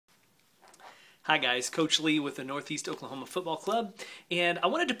Hi guys, Coach Lee with the Northeast Oklahoma Football Club, and I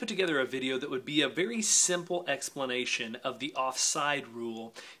wanted to put together a video that would be a very simple explanation of the offside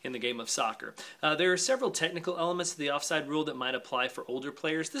rule in the game of soccer. There are several technical elements to the offside rule that might apply for older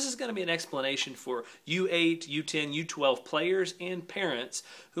players. This is going to be an explanation for U8, U10, U12 players and parents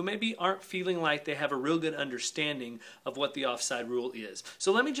who maybe aren't feeling like they have a real good understanding of what the offside rule is.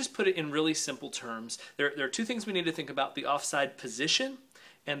 So let me just put it in really simple terms. There are two things we need to think about: the offside position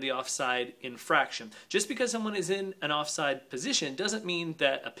and the offside infraction. Just because someone is in an offside position doesn't mean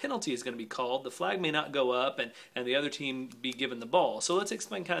that a penalty is going to be called. The flag may not go up and the other team be given the ball. So let's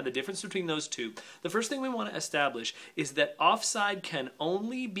explain kind of the difference between those two. The first thing we want to establish is that offside can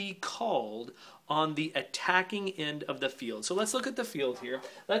only be called on the attacking end of the field. So let's look at the field here.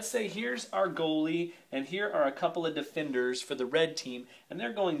 Let's say here's our goalie and here are a couple of defenders for the red team, and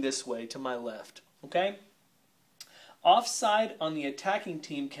they're going this way to my left. Okay? Offside on the attacking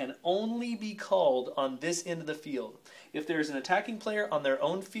team can only be called on this end of the field. If there's an attacking player on their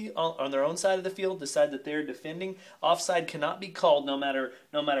own side of the field, the side that they're defending, offside cannot be called no matter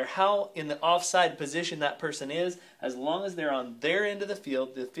how in the offside position that person is. As long as they're on their end of the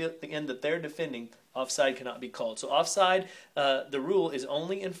field, the end that they're defending, offside cannot be called. So offside, the rule is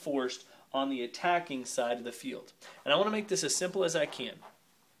only enforced on the attacking side of the field. And I want to make this as simple as I can.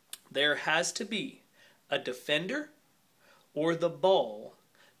 There has to be a defender or the ball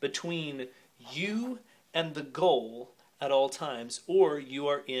between you and the goal at all times, or you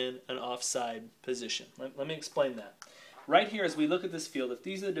are in an offside position. Let me explain that. Right here, as we look at this field, if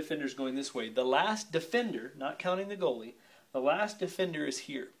these are the defenders going this way, the last defender, not counting the goalie, the last defender is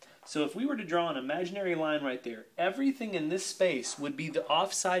here. So if we were to draw an imaginary line right there, everything in this space would be the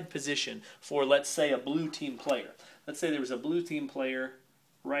offside position for, let's say, a blue team player. Let's say there was a blue team player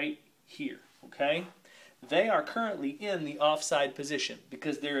right here, okay? They are currently in the offside position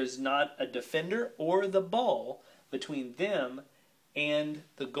because there is not a defender or the ball between them and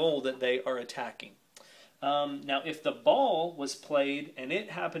the goal that they are attacking. Now, if the ball was played and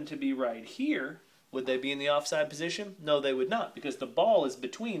it happened to be right here, would they be in the offside position? No, they would not, because the ball is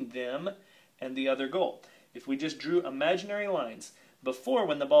between them and the other goal. If we just drew imaginary lines, before,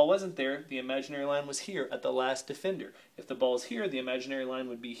 when the ball wasn't there, the imaginary line was here at the last defender. If the ball's here, the imaginary line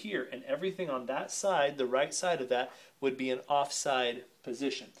would be here, and everything on that side, the right side of that, would be an offside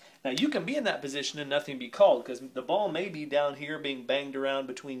position. Now, you can be in that position and nothing be called, because the ball may be down here being banged around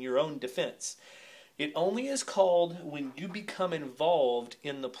between your own defense. It only is called when you become involved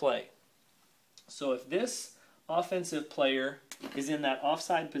in the play. So if this offensive player is in that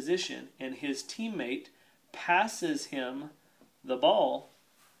offside position and his teammate passes him the ball,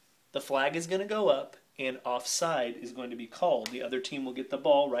 the flag is going to go up and offside is going to be called. The other team will get the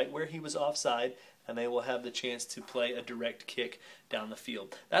ball right where he was offside, and they will have the chance to play a direct kick down the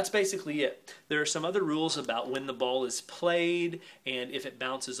field. That's basically it. There are some other rules about when the ball is played and if it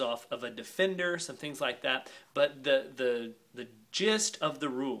bounces off of a defender, some things like that. But the gist of the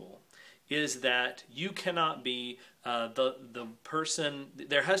rule is that you cannot be the person.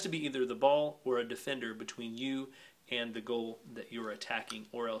 There has to be either the ball or a defender between you and the goal that you're attacking,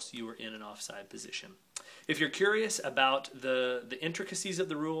 or else you are in an offside position. If you're curious about the intricacies of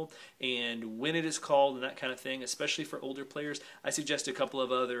the rule and when it is called and that kind of thing, especially for older players, I suggest a couple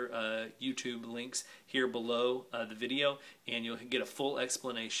of other YouTube links here below the video, and you'll get a full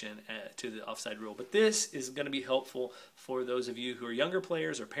explanation to the offside rule. But this is going to be helpful for those of you who are younger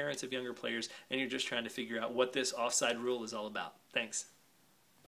players or parents of younger players, and you're just trying to figure out what this offside rule is all about. Thanks.